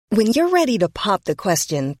When you're ready to pop the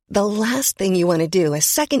question, the last thing you want to do is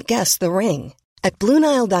second-guess the ring. At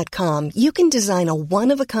BlueNile.com, you can design a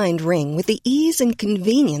one-of-a-kind ring with the ease and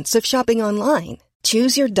convenience of shopping online.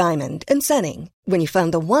 Choose your diamond and setting. When you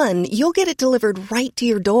find the one, you'll get it delivered right to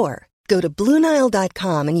your door. Go to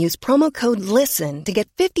BlueNile.com and use promo code LISTEN to get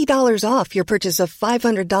 $50 off your purchase of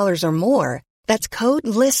 $500 or more. That's code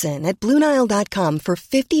LISTEN at BlueNile.com for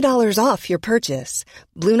 $50 off your purchase.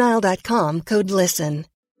 BlueNile.com, code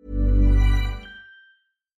LISTEN.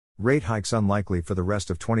 Rate hikes unlikely for the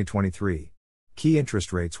rest of 2023. Key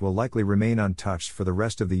interest rates will likely remain untouched for the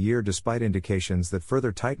rest of the year despite indications that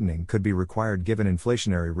further tightening could be required given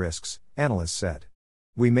inflationary risks, analysts said.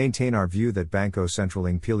 We maintain our view that Bangko Sentral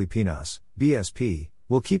ng Pilipinas, BSP,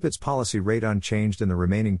 will keep its policy rate unchanged in the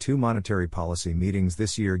remaining two monetary policy meetings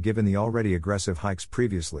this year given the already aggressive hikes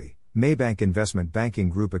previously, Maybank Investment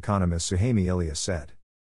Banking Group economist Suhaimi Ilyas said.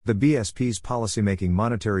 The BSP's policymaking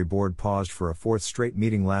monetary board paused for a fourth straight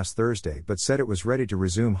meeting last Thursday but said it was ready to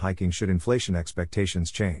resume hiking should inflation expectations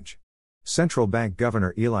change. Central Bank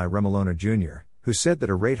Governor Eli Remolona Jr., who said that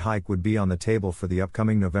a rate hike would be on the table for the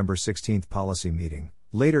upcoming November 16 policy meeting,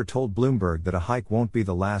 later told Bloomberg that a hike won't be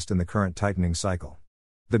the last in the current tightening cycle.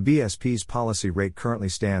 The BSP's policy rate currently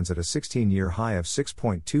stands at a 16-year high of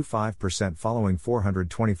 6.25% following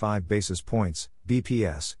 425 basis points,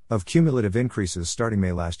 BPS, of cumulative increases starting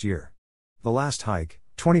May last year. The last hike,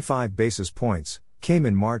 25 basis points, came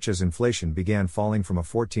in March as inflation began falling from a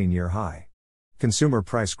 14-year high. Consumer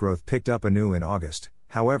price growth picked up anew in August,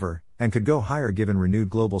 however, and could go higher given renewed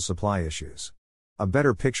global supply issues. A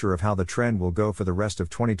better picture of how the trend will go for the rest of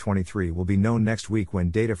 2023 will be known next week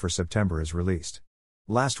when data for September is released.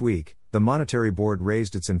 Last week, the Monetary Board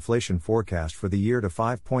raised its inflation forecast for the year to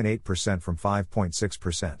 5.8% from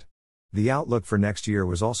 5.6%. The outlook for next year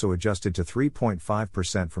was also adjusted to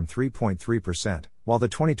 3.5% from 3.3%, while the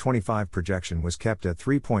 2025 projection was kept at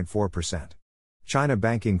 3.4%. China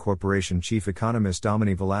Banking Corporation chief economist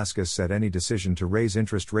Domini Velasquez said any decision to raise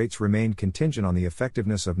interest rates remained contingent on the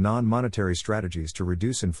effectiveness of non-monetary strategies to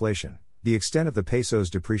reduce inflation, the extent of the peso's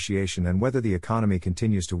depreciation and whether the economy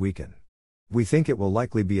continues to weaken. We think it will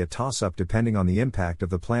likely be a toss-up depending on the impact of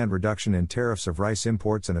the planned reduction in tariffs of rice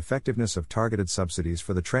imports and effectiveness of targeted subsidies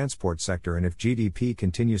for the transport sector and if GDP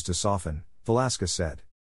continues to soften, Velasquez said.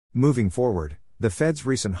 Moving forward, the Fed's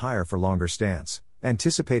recent higher for longer stance,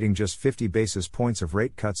 anticipating just 50 basis points of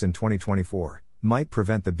rate cuts in 2024, might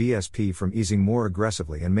prevent the BSP from easing more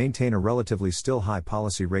aggressively and maintain a relatively still high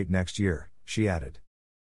policy rate next year, she added.